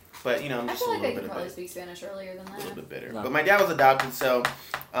 2018. But, you know, I'm I just a feel like little I bit could of probably it. speak Spanish earlier than A little that. bit bitter. No. But my dad was adopted, so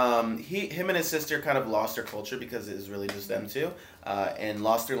him and his sister kind of lost their culture because it was really just them two, and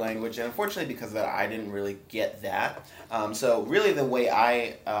lost their language. And unfortunately, because of that, I didn't really get that. So really, the way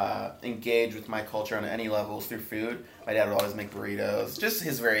I engage with my culture on any level is through food. My dad would always make burritos, just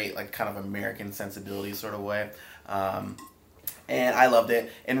his very like kind of American sensibility sort of way, and I loved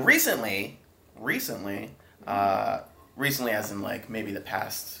it. And recently, as in like maybe the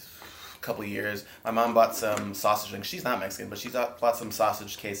past couple years, my mom bought some sausage links. She's not Mexican, but bought some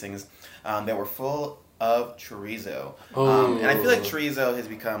sausage casings that were full of chorizo. And I feel like chorizo has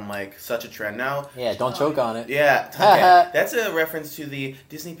become like such a trend now. Yeah, don't choke on it. Yeah, okay. That's a reference to the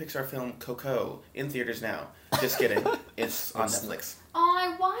Disney Pixar film Coco in theaters now. Just kidding. It's on Netflix. Oh,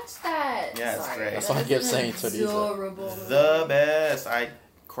 I watched that. Yeah, it's Sorry, great. That's why I kept saying adorable. The best. I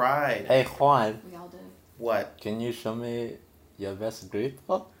cried. Hey, Juan, We all did. What? can you show me your best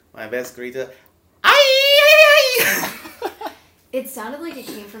grito? My best grita. It sounded like it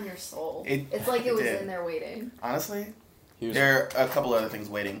came from your soul. It's like it was did. in there waiting. Honestly, He was- there are a couple other things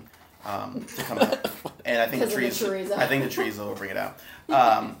waiting to come out, and I think the 'Cause of the trees. chorizo. I think the trees will bring it out.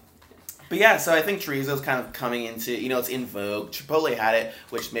 But yeah, so I think chorizo's kind of coming into, it's in vogue. Chipotle had it,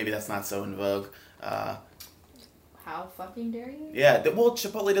 which maybe that's not so in vogue. How fucking dare you? Yeah, well,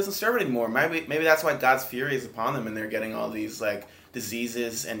 Chipotle doesn't serve it anymore. Maybe that's why God's fury is upon them, and they're getting all these like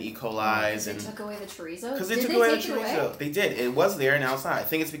diseases and E. coli's They and took away the chorizo? because they Did took away the take it away? chorizo. They did. It was there, now it's not. I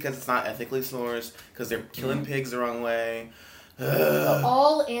think it's because it's not ethically sourced, because they're killing pigs the wrong way. Ugh.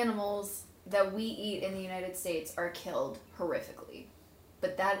 All animals that we eat in the United States are killed horrifically.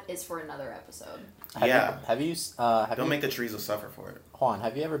 But that is for another episode. Yeah. Have you Don't make the chorizo suffer for it. Juan,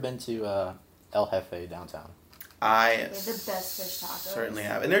 have you ever been to El Jefe downtown? I They have the best fish tacos. certainly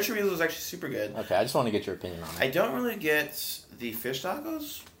have. And their chorizo is actually super good. Okay, I just want to get your opinion on I it. don't really get the fish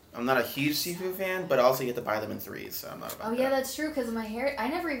tacos. I'm not a huge seafood fan, but also you get to buy them in threes, so I'm not about Oh yeah, that. that's true. Because my hair, I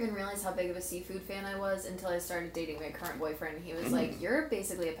never even realized how big of a seafood fan I was until I started dating my current boyfriend. And he was like, "You're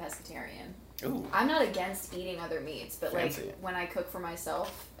basically a pescatarian." Ooh. I'm not against eating other meats, but Fancy. like when I cook for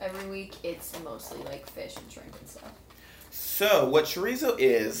myself every week, it's mostly like fish and shrimp and stuff. So what chorizo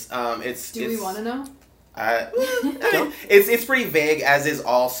is, it's Do we want to know? it's pretty vague, as is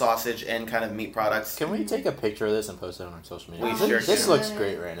all sausage and kind of meat products. Can we take a picture of this and post it on our social media? We This- sure This can. looks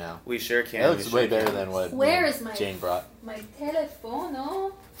great right now. We sure can. It looks we way sure better can. than what Where is my- Jane brought. My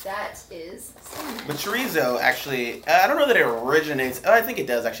telefono. That is. But chorizo, actually, I don't know that it originates. Oh, I think it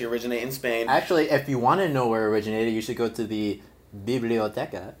does actually originate in Spain. Actually, if you want to know where it originated, you should go to the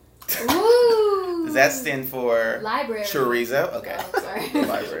Biblioteca. Ooh. Does that stand for Library. chorizo? Okay. Oh, sorry.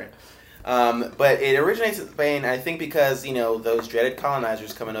 Library. But it originates in Spain, I think, because those dreaded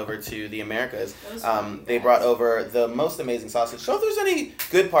colonizers coming over to the Americas, Those they brought over the most amazing sausage. So if there's any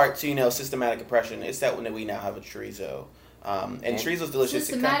good part to systematic oppression, it's that when we now have a chorizo, and chorizo's delicious.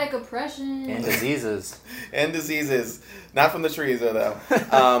 Systematic oppression. And diseases. And diseases, not from the chorizo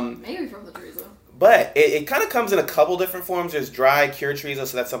though. Maybe from the chorizo. But it kind of comes in a couple different forms. There's dry cured chorizo,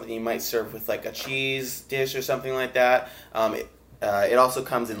 so that's something you might serve with like a cheese dish or something like that. It also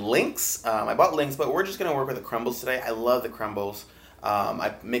comes in links. I bought links, but we're just going to work with the crumbles today. I love the crumbles.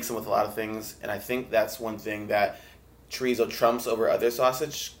 I mix them with a lot of things, and I think that's one thing that chorizo trumps over other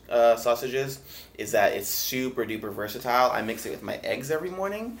sausages, is that it's super duper versatile. I mix it with my eggs every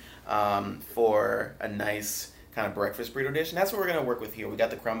morning for a nice kind of breakfast burrito dish, and that's what we're going to work with here. We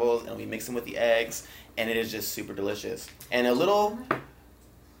got the crumbles, and we mix them with the eggs, and it is just super delicious. And a little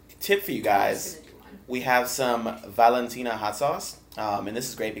tip for you guys. We have some Valentina hot sauce, and this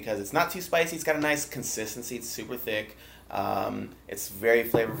is great because it's not too spicy. It's got a nice consistency. It's super thick. It's very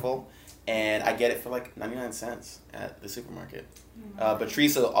flavorful, and I get it for like 99 cents at the supermarket. But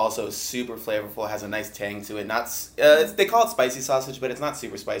chorizo also is super flavorful. Has a nice tang to it. They call it spicy sausage, but it's not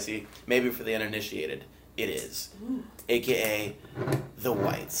super spicy. Maybe for the uninitiated, it is. AKA the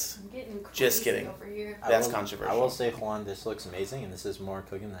whites. I'm getting crazy Just kidding. over here. That's I will controversial. say, Juan, this looks amazing, and this is more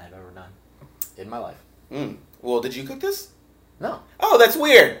cooking than I've ever done in my life. Well, did you cook this? No. Oh, that's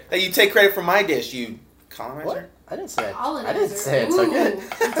weird that you take credit for my dish, you colonizer. What? I didn't say Colonizer. I didn't say I took it. Ooh.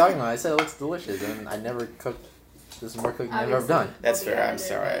 What are you talking about? I said it looks delicious, and I never cooked. This is more cooking than I've ever Obviously. done. That's Well, fair. yeah, I'm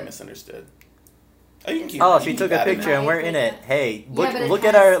sorry. I but- misunderstood. Oh, you can keep. Oh, you she can took keep a that in picture there. and we're in it. Hey, look, Yeah, but it look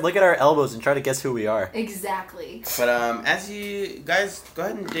has- at our elbows and try to guess who we are. Exactly. But as you guys go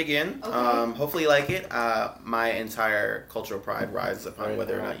ahead and dig in, Okay. hopefully you like it. My entire cultural pride rides upon Right,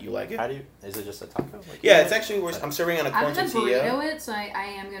 whether or right. not you like it. How do you? Is it just a taco? Like, Yeah, it's actually I'm serving on a I'm corn gonna tortilla. burrito it, so I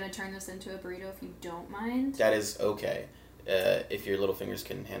am gonna turn this into a burrito if you don't mind. That is okay, if your little fingers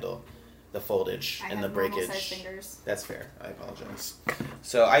can handle the foldage I and have the breakage. normal-sized fingers. That's fair. I apologize.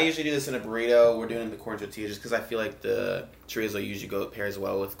 So I usually do this in a burrito. We're doing the corn tortilla just because I feel like the chorizo usually pairs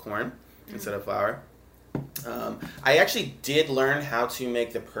well with corn instead of flour. I actually did learn how to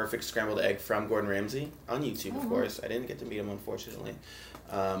make the perfect scrambled egg from Gordon Ramsay on YouTube, of course. I didn't get to meet him, unfortunately.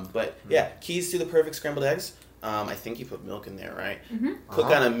 But yeah, keys to the perfect scrambled eggs. I think you put milk in there, right? Mhm. Cook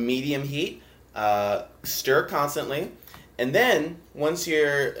on a medium heat. Stir constantly. And then, once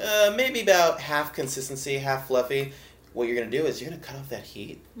you're maybe about half consistency, half fluffy, what you're going to do is you're going to cut off that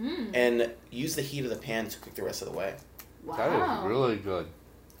heat and use the heat of the pan to cook the rest of the way. Wow. That is really good.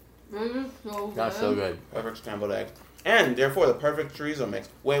 That is so good. That's so good. Perfect scrambled egg. And, therefore, the perfect chorizo mix.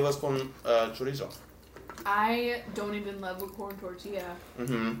 Huevos con chorizo. I don't even love a corn tortilla,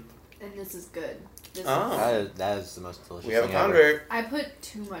 Mm-hmm. and this is good. This Oh. That is the most delicious We have a thing ever. convert. I put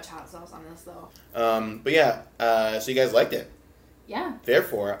too much hot sauce on this though. But yeah, so you guys liked it. Yeah.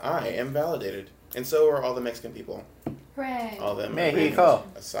 Therefore, I am validated. And so are all the Mexican people. Hooray. All them. Mexico.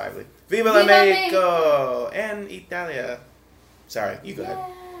 Aside. Viva la Viva Mexico! And Italia. Sorry, you go Yeah.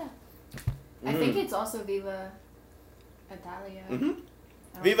 ahead. I think it's also Viva Italia. Mm-hmm.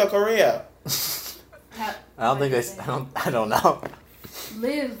 I don't Viva think- Korea! I don't think what I don't know.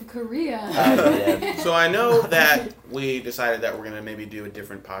 Live Korea. Yeah. So I know that we decided that we're going to maybe do a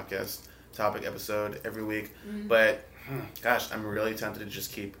different podcast topic episode every week. But, gosh, I'm really tempted to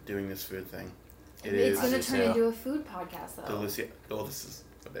just keep doing this food thing. It It's is gonna just turn so. into a food podcast though. delicious. Oh, this is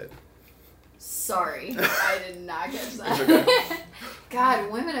a bit. Sorry, I did not catch that. It's okay.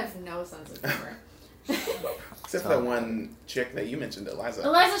 God, women have no sense of humor. Except for that one chick that you mentioned, Eliza.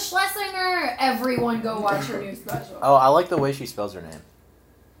 Eliza Schlesinger! Everyone go watch her new special. Oh, I like the way she spells her name.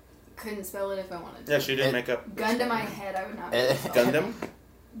 Couldn't spell it if I wanted to. Yeah, she did make up. Gun to my head, I would not. be Eh. able to spell it. Gundam?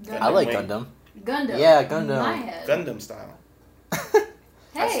 Gundam. I like Wait. Gundam. Gundam. Yeah, Gundam. My head. Gundam style.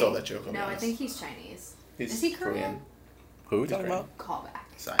 Hey. I stole that joke. I'll be No, I honest. think he's Chinese. He's Is he Korean? Who are we He's talking Korean. about? Callback.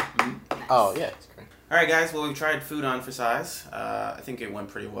 Sorry. Mhm. Nice. Oh yeah, it's great. All right, guys. Well, we tried food on for size. I think it went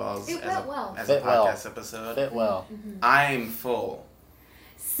pretty well as, It as went a, well. as a Fit well. podcast episode. Fit well. I'm full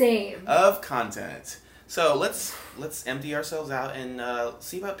Same. of content. So let's empty ourselves out and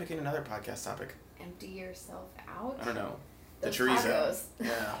see about picking another podcast topic. Empty yourself out. I don't know. The Those chorizo. tacos.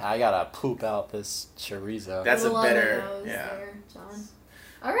 Yeah. I gotta poop out this chorizo. That's a Little on the better. nose Yeah. there, John.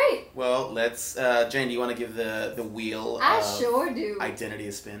 All right. Well, let's. Jane, do you want to give the wheel I of sure do. identity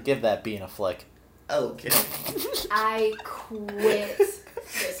a spin? Give that bean a flick. Okay. I quit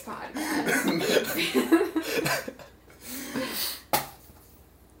this podcast.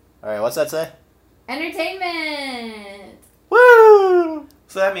 All right, what's that say? Entertainment Woo!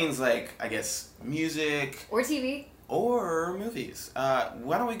 So that means like I guess music or TV. or movies. Why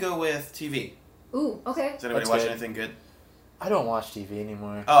don't we go with TV? Ooh, okay. Does anybody That's watch good. anything good? I don't watch TV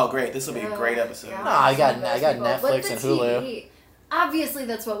anymore. Oh, great! This will be a great episode. Yeah, No, I got- some of those I got people. Netflix But the and Hulu. TV, obviously,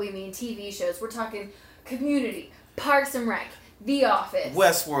 that's what we mean. TV shows. We're talking Community, Parks and Rec, The Office.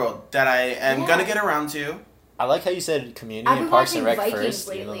 Westworld that I am Yeah. gonna get around to. I like how you said Community I've and been Parks and Rec watching Vikings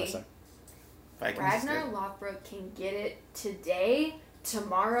first. Even though lately. that's Vikings is Ragnar good. Lothbrok can get it today.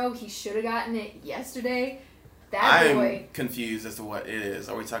 Tomorrow, he should have gotten it yesterday. That I'm boy. confused as to what it is.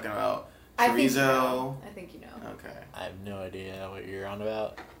 Are we talking about I think you chorizo? know. I think you know. Okay. I have no idea what you're on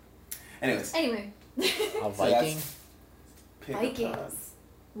about. Anyways, Anyway. A So Viking? pick a pod. Vikings.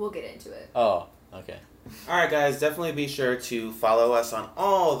 We'll get into it. Oh, okay. All right, guys. Definitely be sure to follow us on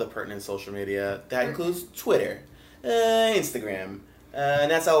all the pertinent social media. That includes Twitter, Instagram,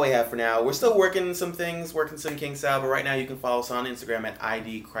 and that's all we have for now. We're still working some things, working some kinks out, but right now you can follow us on Instagram at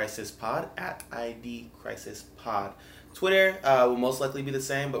IDCrisisPod, at IDCrisisPod. Twitter will most likely be the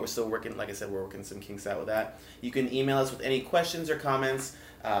same, but we're still working, like I said, we're working some kinks out with that. You can email us with any questions or comments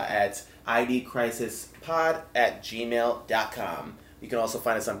at idcrisispod@gmail.com. You can also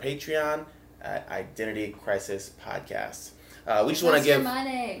find us on Patreon at Identity Crisis Podcast. We just want to What's your give...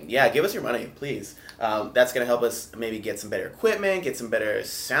 money? Yeah, give us your money, please. That's going to help us maybe get some better equipment, get some better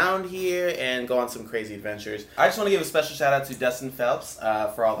sound here, and go on some crazy adventures. I just want to give a special shout out to Dustin Phelps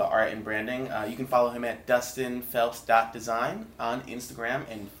for all the art and branding. You can follow him at dustinphelps.design on Instagram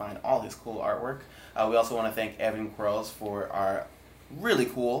and find all his cool artwork. We also want to thank Evan Quarles for our really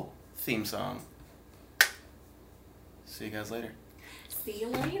cool theme song. See you guys later. See you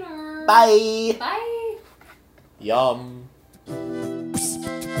later. Bye! Bye. Yum.